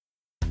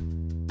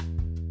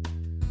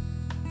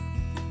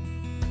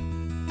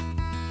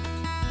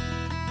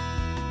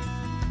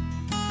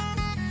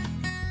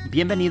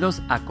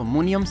Bienvenidos a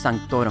Communium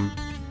Sanctorum,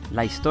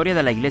 la historia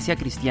de la Iglesia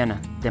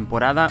Cristiana,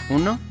 temporada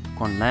 1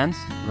 con Lance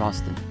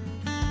Ralston.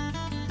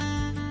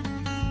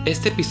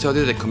 Este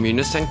episodio de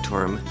Communium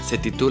Sanctorum se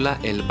titula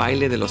El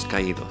Baile de los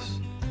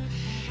Caídos.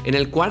 En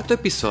el cuarto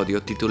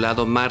episodio,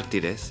 titulado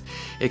Mártires,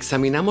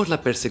 examinamos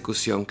la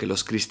persecución que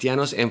los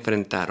cristianos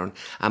enfrentaron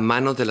a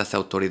manos de las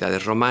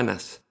autoridades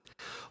romanas.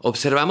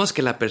 Observamos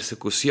que la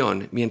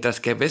persecución, mientras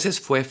que a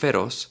veces fue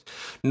feroz,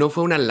 no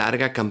fue una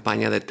larga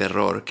campaña de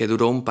terror que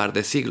duró un par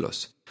de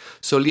siglos.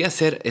 Solía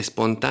ser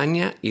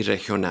espontánea y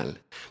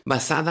regional,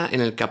 basada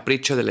en el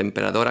capricho del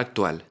emperador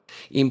actual,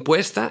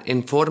 impuesta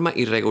en forma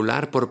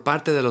irregular por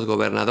parte de los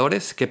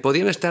gobernadores que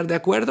podían estar de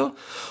acuerdo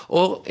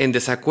o en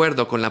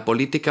desacuerdo con la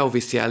política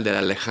oficial de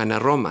la lejana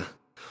Roma.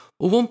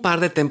 Hubo un par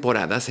de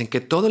temporadas en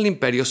que todo el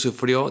imperio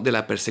sufrió de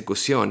la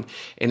persecución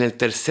en el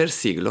tercer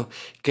siglo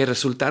que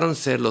resultaron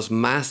ser los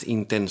más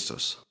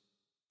intensos.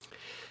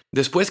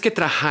 Después que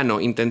Trajano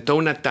intentó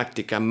una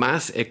táctica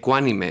más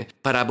ecuánime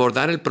para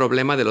abordar el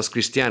problema de los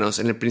cristianos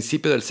en el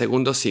principio del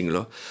segundo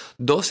siglo,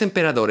 dos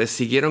emperadores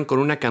siguieron con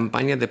una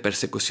campaña de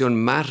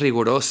persecución más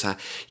rigurosa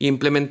e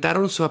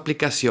implementaron su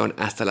aplicación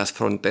hasta las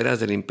fronteras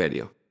del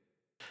imperio.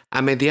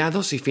 A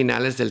mediados y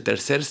finales del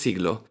tercer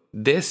siglo,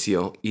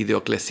 Decio y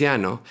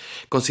Diocleciano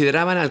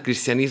consideraban al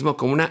cristianismo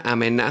como una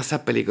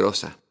amenaza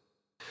peligrosa.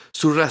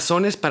 Sus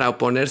razones para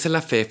oponerse a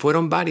la fe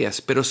fueron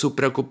varias, pero su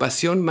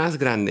preocupación más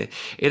grande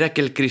era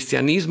que el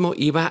cristianismo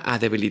iba a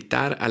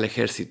debilitar al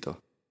ejército,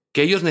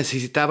 que ellos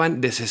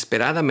necesitaban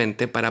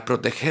desesperadamente para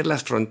proteger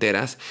las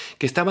fronteras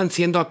que estaban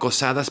siendo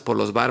acosadas por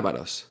los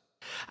bárbaros.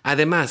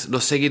 Además,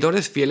 los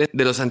seguidores fieles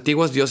de los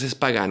antiguos dioses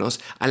paganos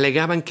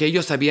alegaban que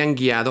ellos habían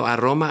guiado a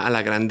Roma a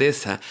la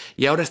grandeza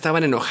y ahora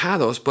estaban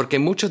enojados porque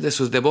muchos de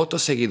sus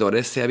devotos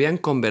seguidores se habían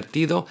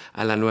convertido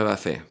a la nueva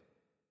fe.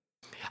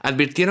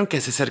 Advirtieron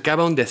que se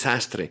acercaba un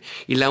desastre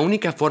y la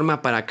única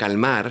forma para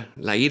calmar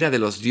la ira de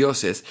los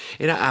dioses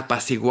era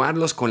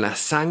apaciguarlos con la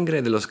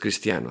sangre de los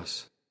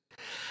cristianos.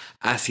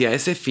 Hacia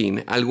ese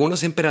fin,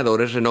 algunos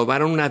emperadores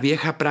renovaron una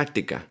vieja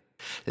práctica,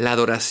 la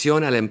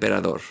adoración al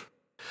emperador.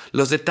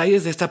 Los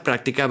detalles de esta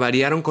práctica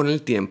variaron con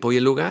el tiempo y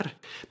el lugar,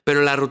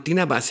 pero la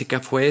rutina básica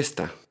fue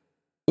esta.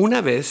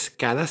 Una vez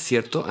cada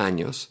ciertos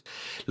años,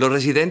 los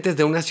residentes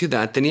de una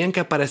ciudad tenían que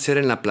aparecer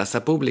en la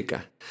plaza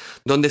pública,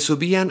 donde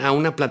subían a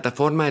una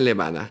plataforma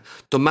elevada,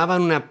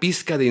 tomaban una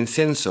pizca de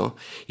incienso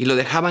y lo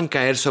dejaban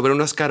caer sobre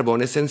unos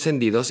carbones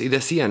encendidos y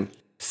decían,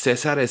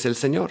 «César es el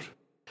Señor».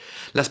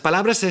 Las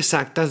palabras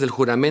exactas del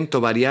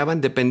juramento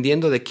variaban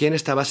dependiendo de quién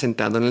estaba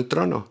sentado en el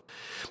trono.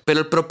 Pero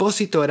el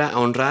propósito era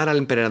honrar al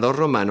emperador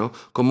romano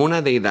como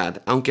una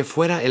deidad, aunque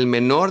fuera el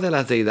menor de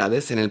las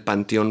deidades en el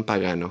panteón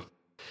pagano.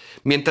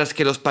 Mientras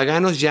que los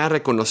paganos ya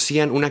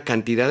reconocían una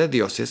cantidad de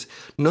dioses,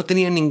 no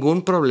tenían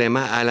ningún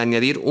problema al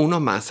añadir uno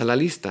más a la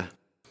lista.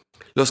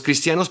 Los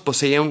cristianos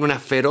poseían una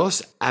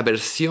feroz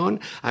aversión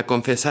a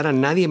confesar a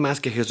nadie más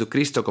que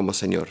Jesucristo como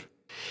Señor.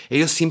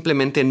 Ellos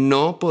simplemente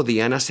no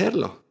podían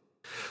hacerlo.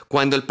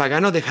 Cuando el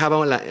pagano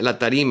dejaba la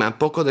tarima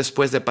poco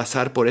después de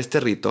pasar por este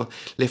rito,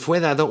 le fue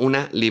dado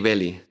una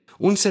libelli,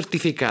 un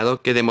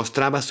certificado que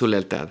demostraba su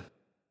lealtad.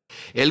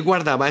 Él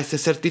guardaba este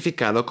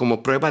certificado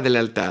como prueba de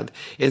lealtad,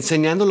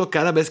 enseñándolo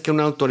cada vez que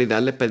una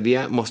autoridad le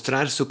pedía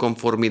mostrar su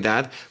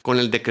conformidad con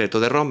el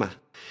decreto de Roma.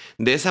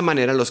 De esa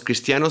manera los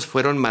cristianos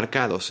fueron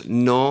marcados,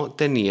 no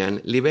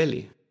tenían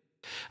libelli.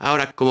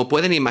 Ahora, como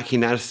pueden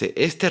imaginarse,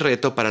 este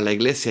reto para la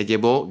iglesia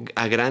llevó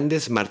a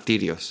grandes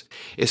martirios,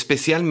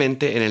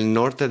 especialmente en el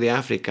norte de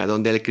África,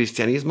 donde el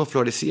cristianismo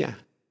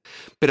florecía.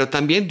 Pero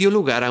también dio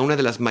lugar a una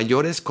de las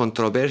mayores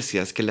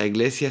controversias que la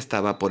iglesia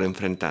estaba por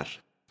enfrentar.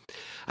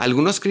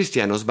 Algunos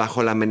cristianos,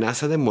 bajo la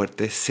amenaza de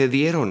muerte,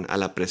 cedieron a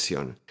la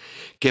presión,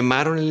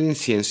 quemaron el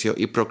incienso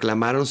y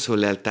proclamaron su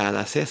lealtad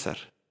a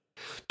César.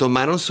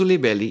 Tomaron su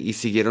libelli y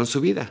siguieron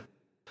su vida.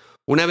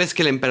 Una vez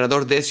que el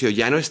emperador Decio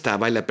ya no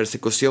estaba y la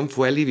persecución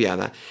fue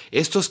aliviada,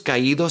 estos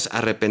caídos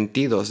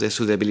arrepentidos de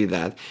su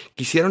debilidad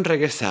quisieron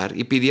regresar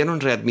y pidieron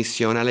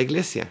readmisión a la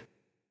iglesia.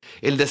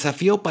 El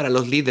desafío para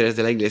los líderes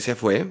de la iglesia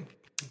fue,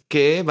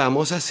 ¿qué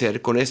vamos a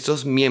hacer con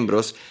estos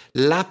miembros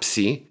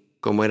lapsi,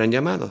 como eran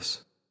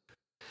llamados?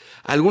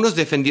 Algunos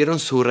defendieron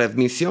su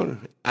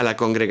readmisión a la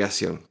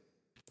congregación,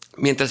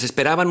 mientras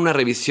esperaban una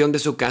revisión de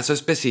su caso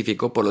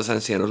específico por los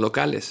ancianos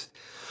locales.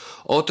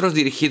 Otros,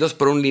 dirigidos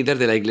por un líder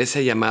de la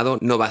iglesia llamado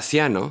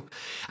Novaciano,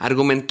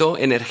 argumentó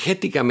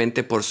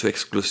energéticamente por su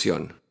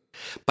exclusión.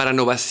 Para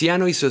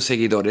Novaciano y sus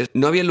seguidores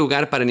no había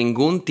lugar para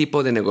ningún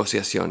tipo de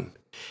negociación.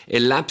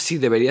 El lapsi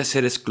debería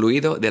ser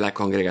excluido de la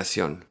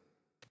congregación.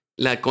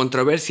 La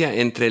controversia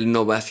entre el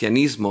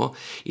novacianismo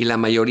y la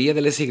mayoría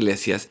de las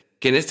iglesias,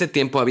 que en este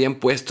tiempo habían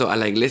puesto a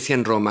la iglesia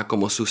en Roma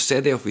como su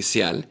sede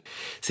oficial,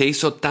 se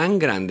hizo tan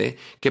grande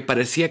que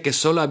parecía que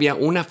solo había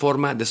una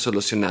forma de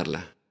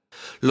solucionarla.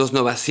 Los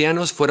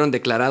novacianos fueron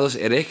declarados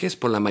herejes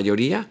por la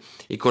mayoría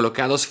y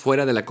colocados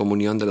fuera de la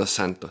comunión de los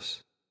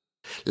santos.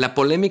 La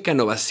polémica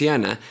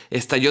novaciana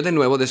estalló de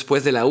nuevo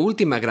después de la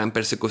última gran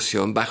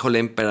persecución bajo el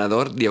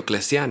emperador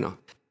Diocleciano.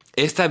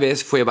 Esta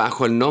vez fue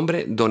bajo el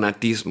nombre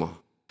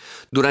donatismo.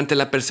 Durante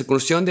la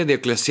persecución de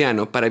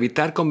Diocleciano, para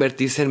evitar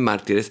convertirse en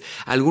mártires,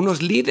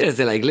 algunos líderes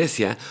de la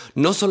iglesia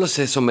no solo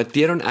se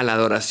sometieron a la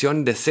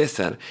adoración de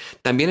César,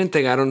 también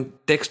entregaron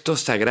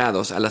textos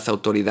sagrados a las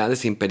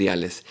autoridades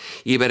imperiales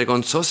y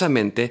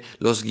vergonzosamente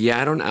los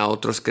guiaron a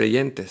otros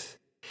creyentes.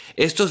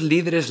 Estos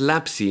líderes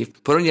lapsi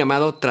fueron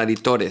llamados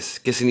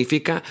traditores, que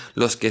significa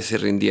los que se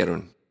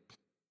rindieron.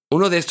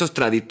 Uno de estos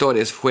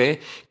traditores fue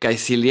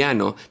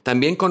Caeciliano,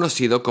 también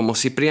conocido como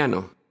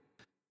Cipriano.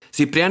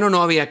 Cipriano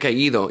no había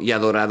caído y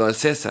adorado al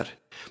César,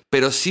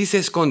 pero sí se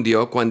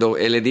escondió cuando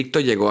el edicto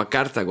llegó a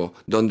Cartago,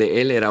 donde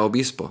él era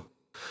obispo.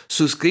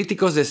 Sus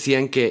críticos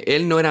decían que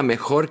él no era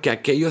mejor que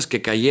aquellos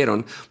que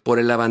cayeron por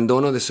el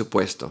abandono de su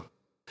puesto.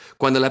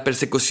 Cuando la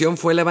persecución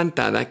fue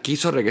levantada,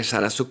 quiso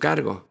regresar a su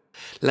cargo.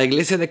 La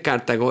iglesia de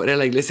Cartago era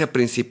la iglesia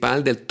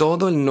principal de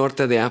todo el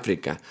norte de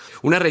África,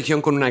 una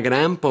región con una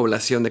gran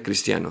población de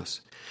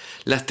cristianos.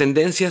 Las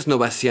tendencias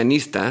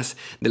novacianistas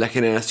de la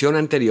generación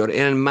anterior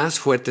eran más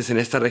fuertes en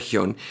esta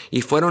región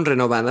y fueron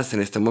renovadas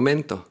en este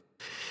momento,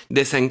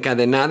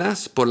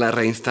 desencadenadas por la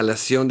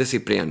reinstalación de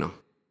Cipriano.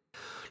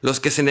 Los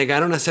que se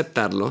negaron a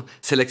aceptarlo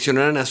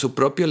seleccionaron a su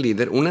propio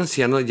líder, un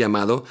anciano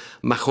llamado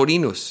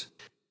Majorinus,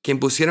 quien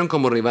pusieron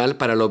como rival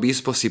para el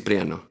obispo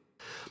Cipriano.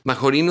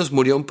 Majorinus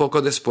murió un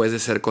poco después de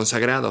ser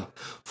consagrado.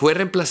 Fue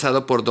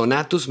reemplazado por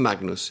Donatus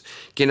Magnus,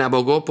 quien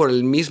abogó por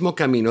el mismo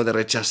camino de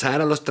rechazar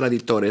a los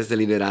traditores del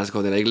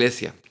liderazgo de la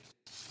iglesia.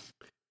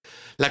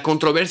 La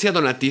controversia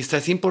donatista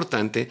es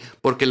importante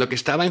porque lo que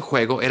estaba en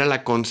juego era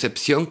la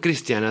concepción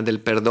cristiana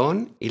del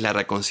perdón y la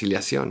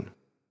reconciliación.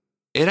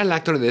 Era el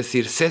acto de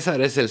decir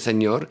César es el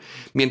Señor,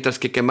 mientras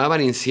que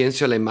quemaban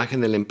incienso a la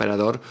imagen del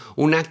emperador,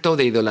 un acto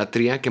de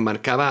idolatría que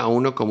marcaba a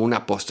uno como un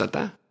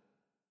apóstata.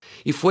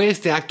 ¿Y fue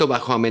este acto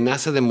bajo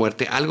amenaza de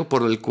muerte algo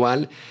por el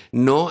cual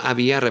no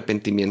había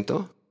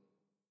arrepentimiento?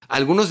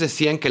 Algunos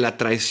decían que la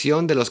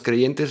traición de los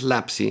creyentes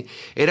lapsi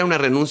era una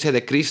renuncia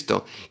de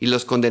Cristo y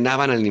los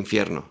condenaban al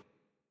infierno.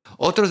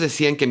 Otros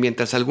decían que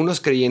mientras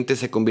algunos creyentes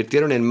se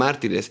convirtieron en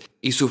mártires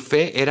y su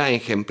fe era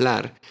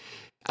ejemplar,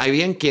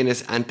 habían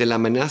quienes ante la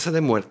amenaza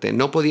de muerte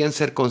no podían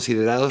ser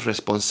considerados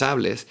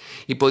responsables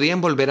y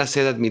podían volver a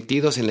ser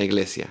admitidos en la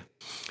iglesia,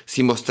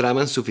 si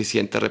mostraban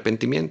suficiente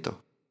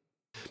arrepentimiento.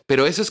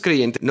 Pero esos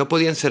creyentes no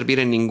podían servir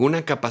en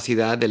ninguna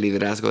capacidad de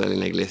liderazgo en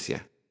la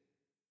iglesia.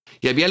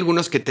 Y había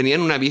algunos que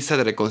tenían una vista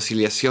de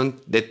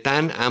reconciliación de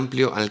tan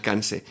amplio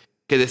alcance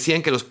que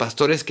decían que los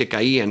pastores que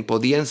caían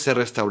podían ser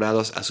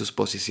restaurados a sus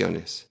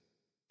posiciones.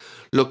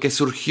 Lo que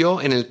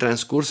surgió en el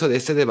transcurso de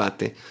este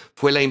debate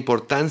fue la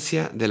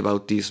importancia del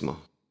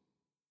bautismo.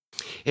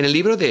 En el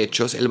libro de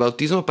Hechos, el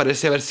bautismo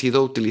parece haber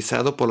sido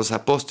utilizado por los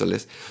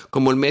apóstoles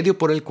como el medio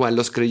por el cual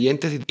los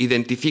creyentes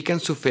identifican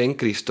su fe en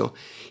Cristo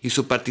y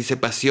su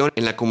participación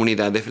en la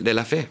comunidad de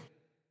la fe.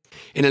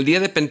 En el día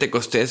de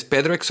Pentecostés,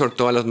 Pedro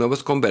exhortó a los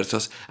nuevos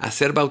conversos a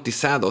ser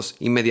bautizados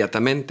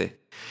inmediatamente.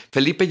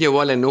 Felipe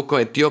llevó al eunuco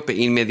etíope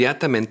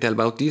inmediatamente al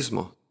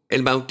bautismo.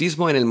 El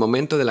bautismo en el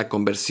momento de la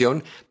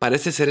conversión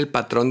parece ser el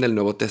patrón del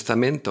Nuevo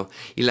Testamento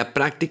y la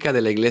práctica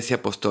de la Iglesia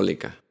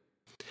Apostólica.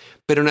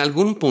 Pero en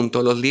algún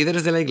punto los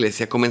líderes de la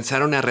iglesia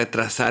comenzaron a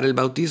retrasar el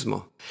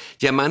bautismo,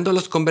 llamando a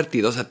los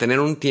convertidos a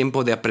tener un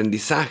tiempo de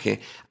aprendizaje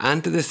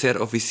antes de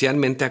ser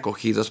oficialmente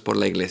acogidos por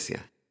la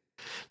iglesia.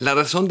 La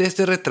razón de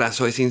este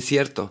retraso es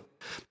incierto,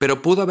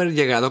 pero pudo haber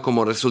llegado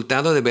como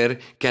resultado de ver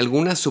que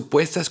algunas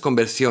supuestas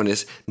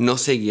conversiones no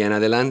seguían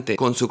adelante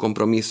con su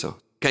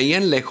compromiso.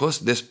 Caían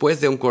lejos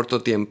después de un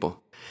corto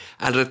tiempo.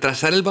 Al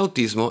retrasar el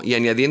bautismo y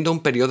añadiendo un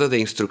periodo de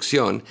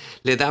instrucción,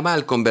 le daba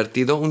al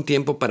convertido un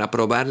tiempo para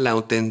probar la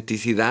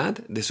autenticidad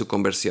de su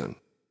conversión.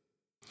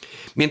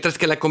 Mientras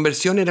que la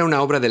conversión era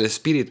una obra del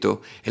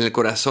Espíritu en el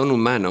corazón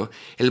humano,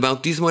 el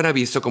bautismo era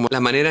visto como la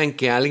manera en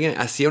que alguien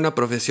hacía una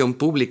profesión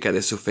pública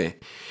de su fe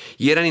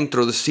y eran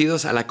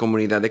introducidos a la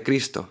comunidad de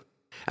Cristo.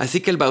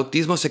 Así que el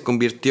bautismo se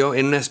convirtió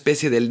en una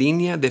especie de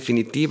línea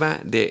definitiva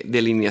de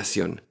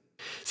delineación.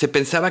 Se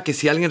pensaba que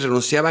si alguien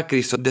renunciaba a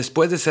Cristo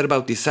después de ser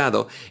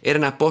bautizado,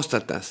 eran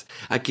apóstatas,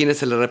 a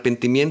quienes el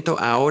arrepentimiento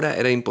ahora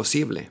era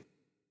imposible.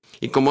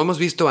 Y como hemos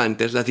visto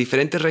antes, las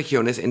diferentes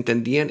regiones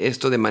entendían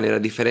esto de manera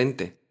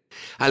diferente.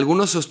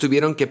 Algunos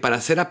sostuvieron que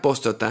para ser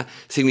apóstata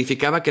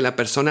significaba que la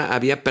persona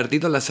había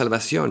perdido la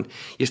salvación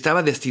y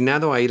estaba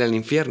destinado a ir al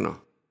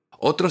infierno.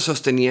 Otros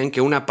sostenían que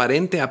un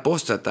aparente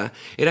apóstata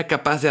era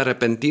capaz de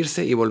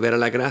arrepentirse y volver a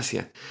la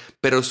gracia,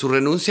 pero su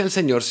renuncia al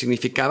Señor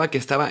significaba que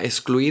estaba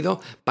excluido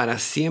para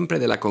siempre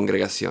de la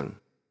congregación.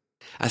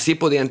 Así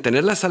podían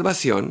tener la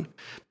salvación,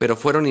 pero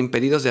fueron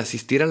impedidos de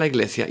asistir a la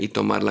iglesia y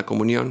tomar la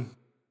comunión.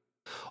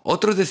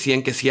 Otros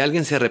decían que si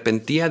alguien se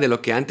arrepentía de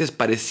lo que antes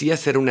parecía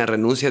ser una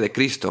renuncia de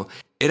Cristo,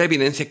 era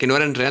evidencia que no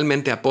eran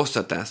realmente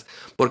apóstatas,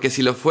 porque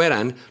si lo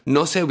fueran,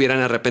 no se hubieran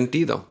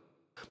arrepentido.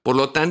 Por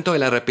lo tanto,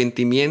 el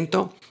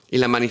arrepentimiento y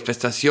la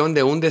manifestación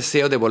de un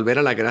deseo de volver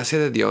a la gracia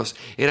de Dios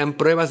eran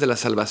pruebas de la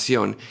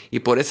salvación, y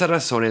por esa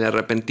razón el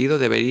arrepentido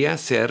debería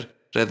ser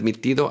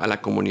readmitido a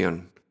la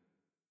comunión.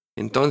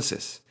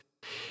 Entonces,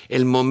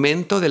 El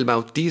momento del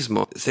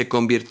bautismo se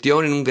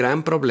convirtió en un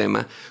gran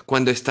problema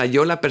cuando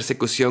estalló la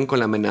persecución con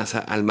la amenaza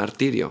al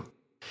martirio.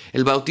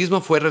 El bautismo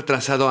fue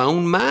retrasado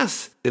aún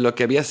más de lo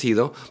que había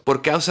sido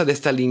por causa de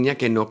esta línea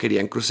que no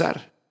querían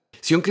cruzar.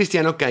 Si un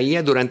cristiano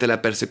caía durante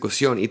la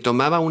persecución y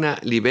tomaba una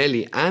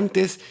libeli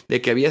antes de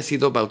que había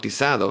sido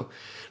bautizado,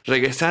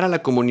 regresar a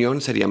la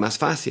comunión sería más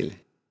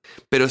fácil.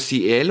 Pero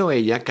si él o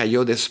ella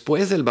cayó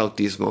después del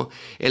bautismo,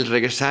 el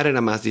regresar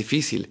era más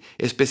difícil,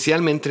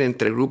 especialmente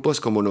entre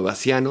grupos como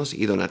novacianos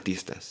y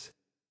donatistas.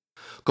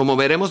 Como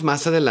veremos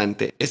más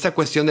adelante, esta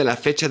cuestión de la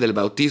fecha del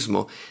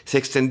bautismo se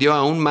extendió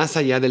aún más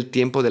allá del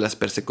tiempo de las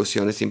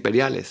persecuciones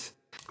imperiales.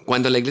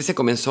 Cuando la iglesia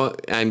comenzó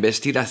a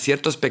investir a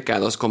ciertos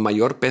pecados con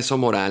mayor peso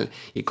moral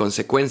y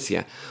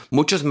consecuencia,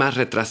 muchos más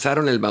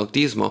retrasaron el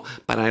bautismo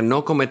para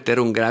no cometer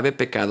un grave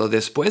pecado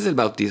después del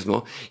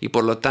bautismo y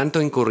por lo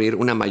tanto incurrir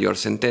una mayor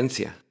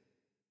sentencia.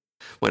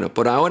 Bueno,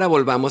 por ahora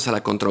volvamos a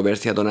la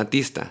controversia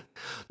donatista.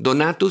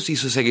 Donatus y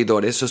sus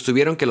seguidores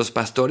sostuvieron que los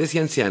pastores y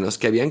ancianos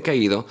que habían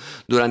caído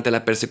durante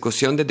la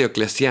persecución de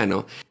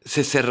Diocleciano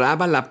se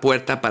cerraba la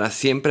puerta para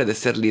siempre de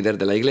ser líder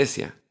de la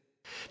iglesia.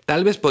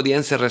 Tal vez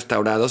podían ser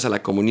restaurados a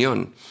la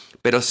comunión,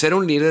 pero ser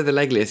un líder de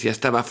la iglesia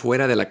estaba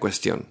fuera de la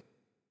cuestión.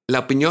 La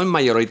opinión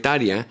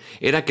mayoritaria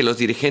era que los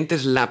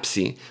dirigentes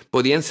lapsi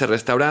podían ser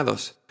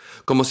restaurados.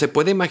 Como se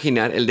puede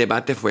imaginar, el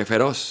debate fue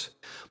feroz.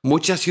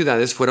 Muchas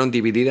ciudades fueron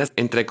divididas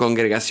entre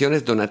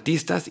congregaciones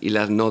donatistas y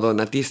las no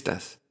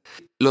donatistas.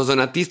 Los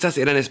donatistas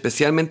eran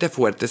especialmente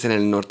fuertes en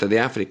el norte de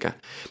África,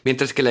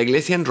 mientras que la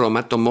iglesia en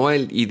Roma tomó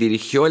y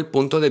dirigió el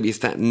punto de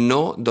vista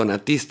no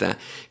donatista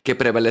que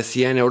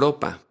prevalecía en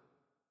Europa.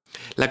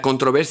 La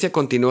controversia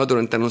continuó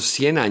durante unos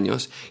 100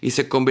 años y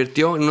se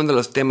convirtió en uno de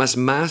los temas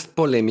más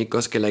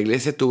polémicos que la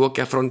iglesia tuvo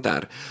que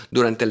afrontar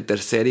durante el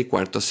tercer y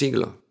cuarto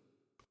siglo.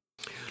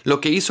 Lo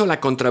que hizo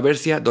la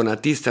controversia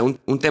donatista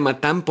un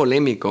tema tan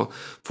polémico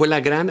fue la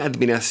gran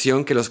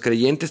admiración que los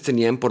creyentes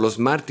tenían por los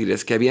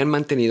mártires que habían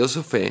mantenido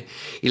su fe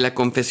y la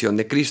confesión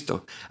de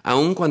Cristo,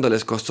 aun cuando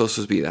les costó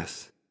sus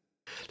vidas.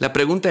 La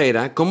pregunta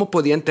era, ¿cómo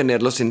podían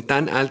tenerlos en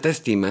tan alta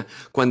estima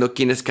cuando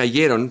quienes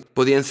cayeron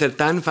podían ser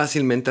tan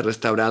fácilmente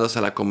restaurados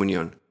a la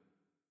comunión?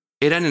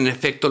 ¿Eran en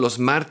efecto los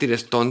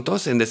mártires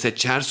tontos en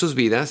desechar sus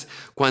vidas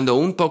cuando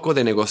un poco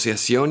de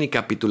negociación y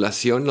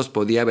capitulación los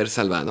podía haber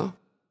salvado?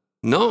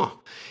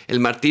 No, el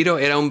martirio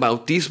era un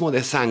bautismo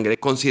de sangre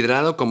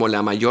considerado como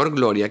la mayor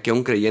gloria que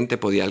un creyente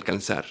podía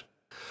alcanzar.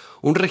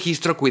 Un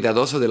registro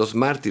cuidadoso de los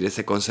mártires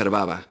se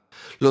conservaba.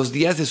 Los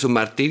días de su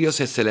martirio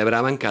se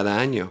celebraban cada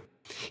año.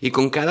 Y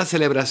con cada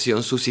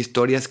celebración sus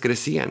historias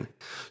crecían.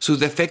 Sus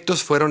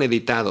defectos fueron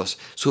editados,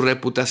 su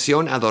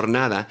reputación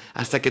adornada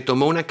hasta que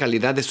tomó una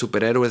calidad de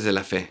superhéroes de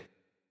la fe.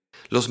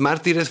 Los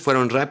mártires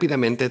fueron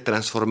rápidamente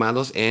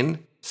transformados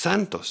en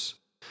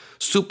santos,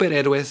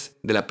 superhéroes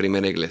de la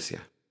primera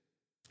iglesia.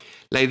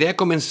 La idea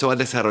comenzó a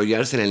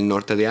desarrollarse en el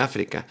norte de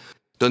África,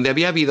 donde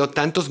había habido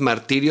tantos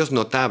martirios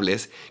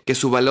notables que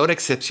su valor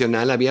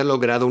excepcional había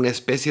logrado una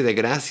especie de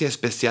gracia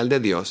especial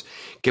de Dios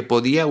que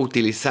podía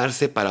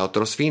utilizarse para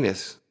otros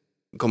fines.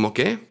 ¿Cómo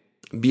qué?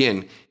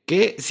 Bien,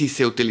 ¿qué si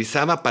se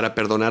utilizaba para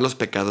perdonar los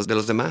pecados de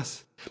los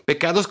demás?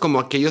 Pecados como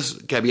aquellos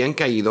que habían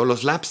caído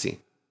los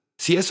lapsi.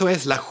 Si eso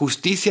es, la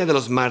justicia de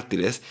los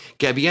mártires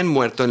que habían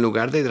muerto en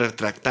lugar de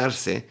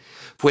retractarse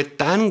fue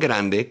tan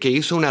grande que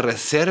hizo una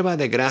reserva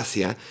de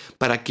gracia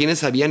para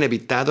quienes habían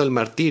evitado el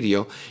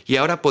martirio y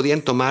ahora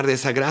podían tomar de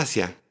esa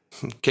gracia.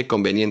 ¡Qué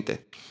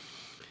conveniente!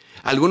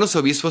 Algunos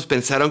obispos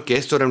pensaron que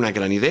esto era una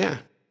gran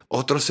idea.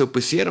 Otros se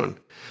opusieron.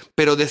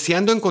 Pero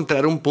deseando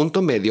encontrar un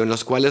punto medio en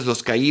los cuales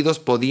los caídos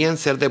podían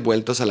ser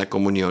devueltos a la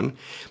comunión,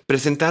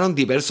 presentaron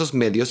diversos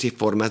medios y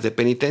formas de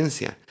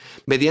penitencia,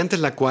 mediante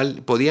la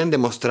cual podían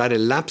demostrar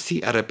el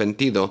lapsi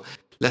arrepentido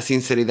la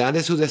sinceridad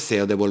de su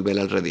deseo de volver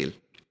al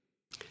redil.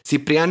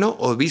 Cipriano,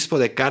 obispo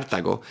de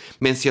Cartago,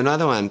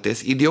 mencionado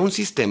antes, ideó un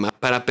sistema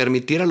para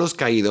permitir a los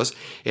caídos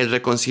el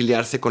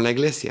reconciliarse con la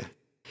iglesia.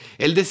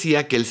 Él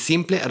decía que el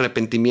simple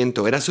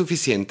arrepentimiento era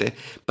suficiente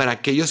para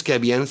aquellos que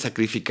habían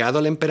sacrificado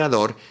al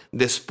emperador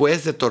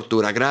después de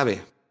tortura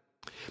grave.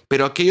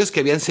 Pero aquellos que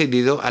habían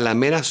cedido a la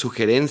mera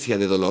sugerencia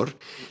de dolor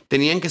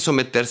tenían que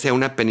someterse a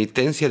una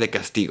penitencia de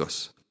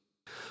castigos.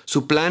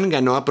 Su plan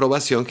ganó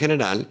aprobación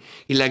general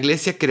y la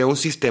iglesia creó un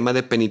sistema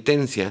de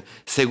penitencia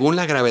según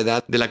la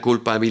gravedad de la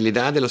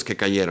culpabilidad de los que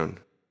cayeron.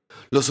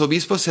 Los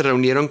obispos se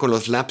reunieron con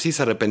los lapsis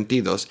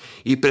arrepentidos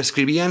y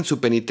prescribían su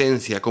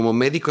penitencia como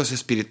médicos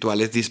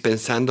espirituales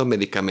dispensando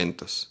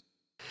medicamentos.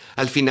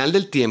 Al final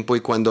del tiempo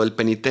y cuando el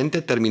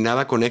penitente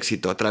terminaba con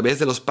éxito a través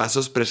de los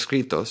pasos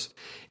prescritos,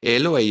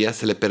 él o ella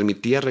se le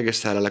permitía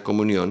regresar a la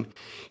comunión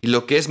y,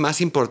 lo que es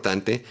más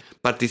importante,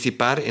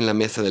 participar en la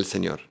mesa del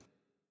Señor.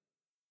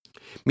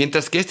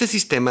 Mientras que este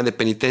sistema de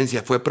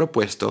penitencia fue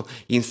propuesto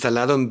e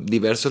instalado en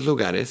diversos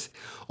lugares,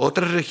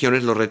 otras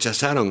regiones lo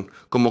rechazaron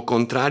como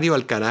contrario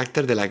al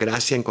carácter de la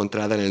gracia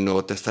encontrada en el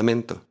Nuevo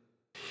Testamento.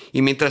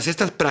 Y mientras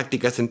estas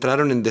prácticas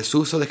entraron en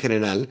desuso de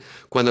general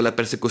cuando la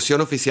persecución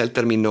oficial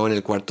terminó en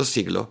el IV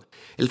siglo,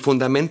 el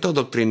fundamento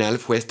doctrinal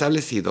fue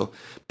establecido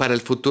para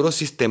el futuro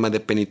sistema de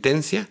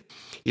penitencia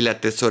y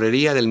la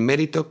tesorería del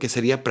mérito que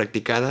sería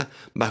practicada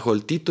bajo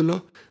el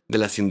título de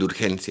las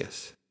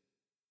indulgencias.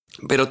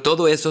 Pero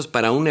todo eso es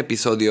para un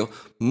episodio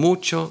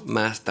mucho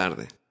más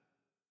tarde.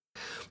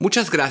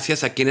 Muchas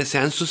gracias a quienes se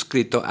han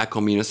suscrito a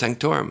Communio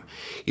Sanctorum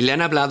y le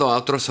han hablado a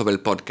otros sobre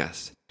el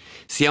podcast.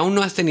 Si aún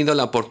no has tenido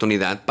la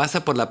oportunidad,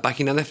 pasa por la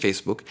página de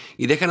Facebook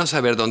y déjanos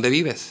saber dónde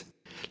vives.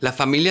 La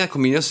familia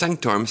Communio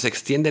Sanctorum se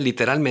extiende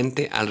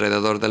literalmente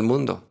alrededor del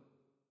mundo.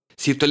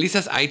 Si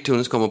utilizas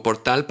iTunes como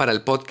portal para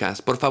el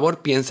podcast, por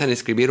favor piensa en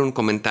escribir un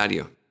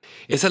comentario.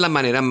 Esa es la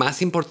manera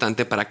más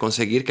importante para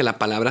conseguir que la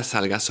palabra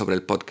salga sobre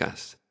el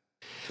podcast.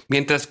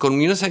 Mientras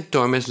Communio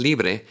Sanctorum es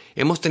libre,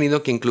 hemos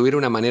tenido que incluir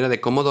una manera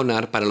de cómo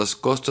donar para los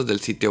costos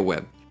del sitio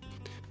web.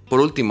 Por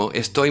último,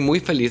 estoy muy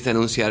feliz de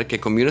anunciar que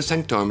Communio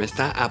Sanctorum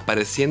está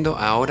apareciendo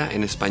ahora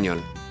en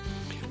español.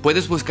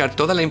 Puedes buscar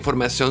toda la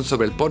información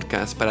sobre el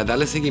podcast para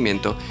darle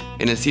seguimiento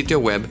en el sitio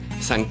web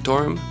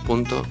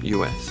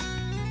sanctorum.us.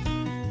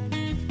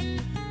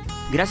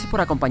 Gracias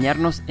por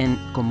acompañarnos en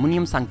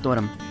Communium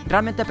Sanctorum.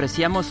 Realmente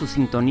apreciamos su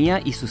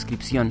sintonía y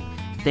suscripción.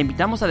 Te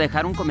invitamos a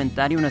dejar un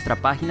comentario en nuestra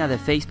página de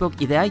Facebook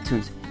y de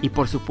iTunes. Y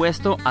por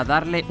supuesto a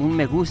darle un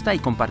me gusta y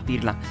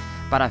compartirla.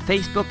 Para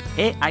Facebook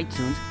e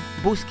iTunes,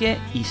 busque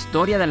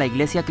Historia de la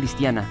Iglesia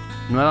Cristiana.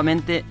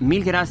 Nuevamente,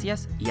 mil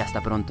gracias y hasta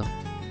pronto.